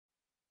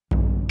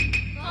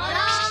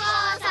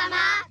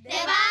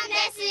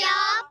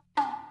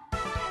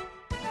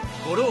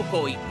ご老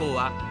公一行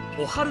は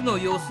お春の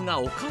様子が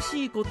おか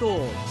しいこと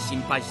を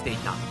心配してい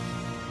た。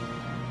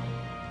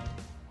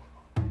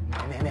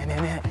ねえねえね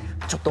えね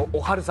え、ちょっとお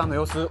春さんの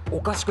様子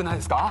おかしくない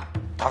ですか？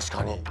確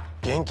かに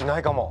元気な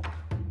いかも。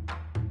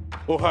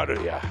お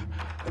春や、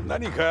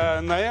何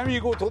か悩み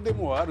事で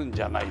もあるん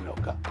じゃないの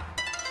か？どう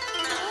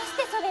し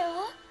てそ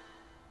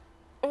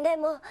れを？で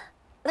も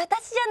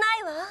私じ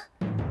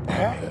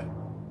ゃない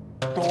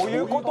わ。どうい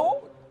うこ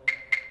と？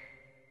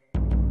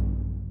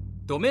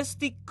ドメス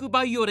ティック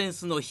バイオレン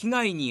スの被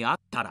害に遭っ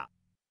たら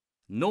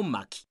の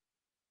巻。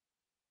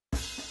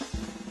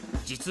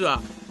実は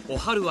お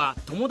春は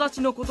友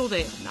達のこと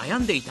で悩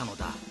んでいたの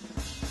だ。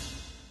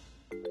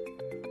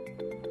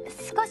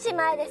少し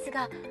前です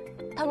が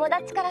友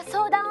達から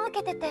相談を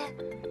受けてて。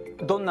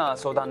どんな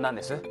相談なん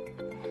です？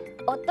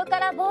夫か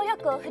ら暴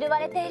力を振るわ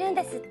れているん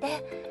ですっ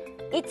て。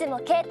いつも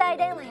携帯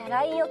電話や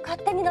LINE を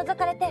勝手に覗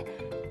かれて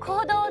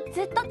行動を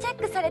ずっとチェッ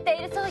クされて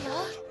いるそうよ。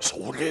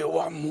それ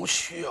はも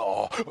しや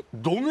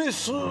ドメ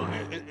スティ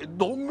ック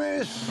バイオ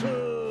レンス。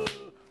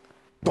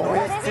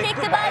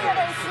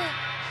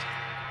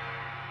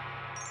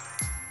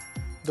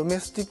ドメ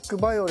スティック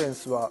バイオレン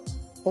スは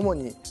主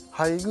に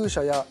配偶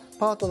者や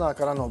パートナー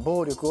からの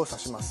暴力を指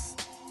します。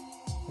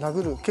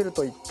殴る蹴る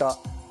といった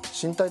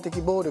身体的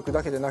暴力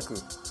だけでなく、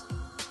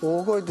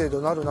大声で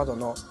怒鳴るなど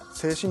の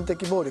精神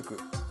的暴力、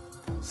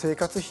生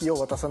活費を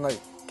渡さない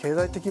経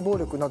済的暴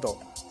力な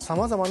どさ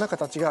まざまな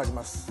形があり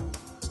ます。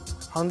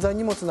犯罪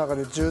にもつなが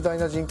る重大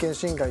な人権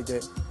侵害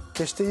で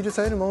決して許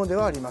されるもので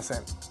はありませ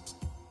ん。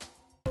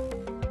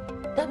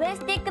ドメ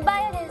スティック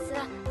バイオレンス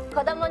は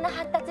子どもの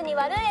発達に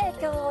悪い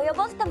影響を及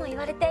ぼすとも言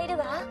われている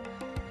わ。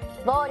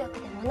暴力で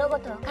物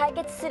事を解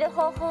決する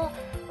方法を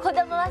子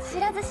どもは知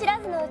らず知ら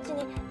ずのうち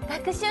に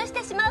学習し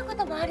てしまうこ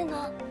ともある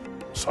の。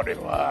それ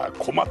は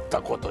困っ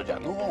たことじゃ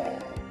のう。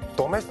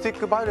ドメスティッ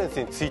クバイオレン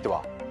スについて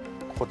は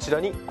こち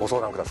らにご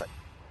相談ください。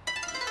と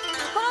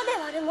こ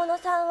ろで悪者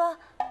さんは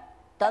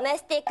ドメ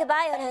スティック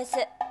バイオレンスし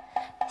て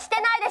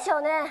ないでしょ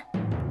うね。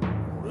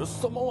俺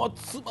様は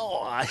妻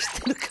を愛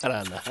してるか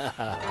らな。ご老公様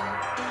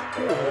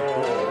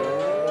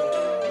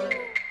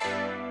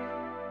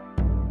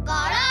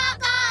から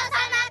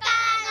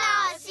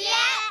の教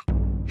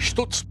え。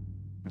一つ、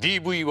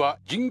 DV は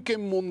人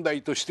権問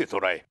題として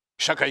捉え、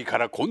社会か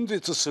ら根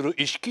絶する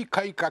意識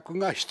改革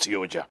が必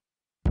要じゃ。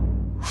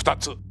二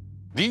つ、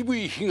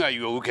 DV 被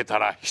害を受けた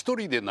ら一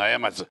人で悩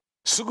まず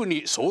すぐ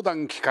に相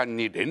談機関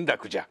に連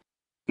絡じゃ。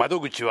窓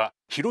口は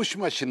広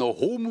島市の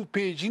ホーム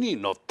ページに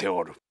載って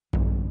おる。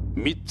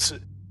3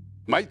つ、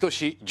毎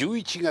年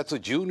11月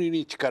12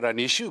日から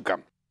2週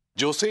間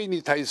女性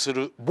に対す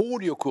る暴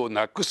力を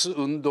なくす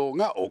運動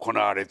が行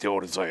われてお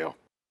るぞよ。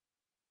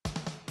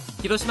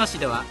広島市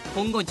では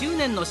今後10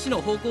年の市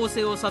の方向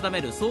性を定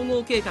める総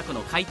合計画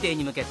の改定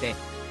に向けて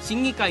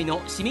審議会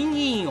の市民議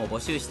員を募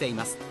集してい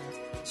ます。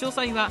詳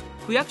細は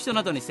区役所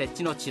などに設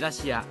置のチラ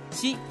シや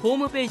市ホー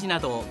ムページな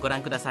どをご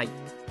覧ください。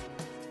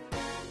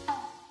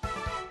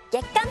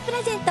月間プ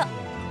レゼント、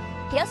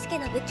ひろしけ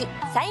の武器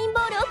サイン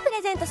ボールをプ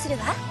レゼントする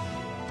わ。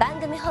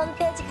番組ホーム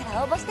ページか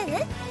ら応募して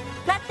ね。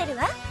待ってる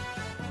わ。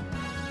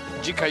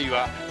次回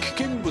は危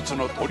険物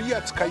の取り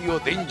扱いを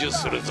伝授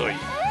するぞい。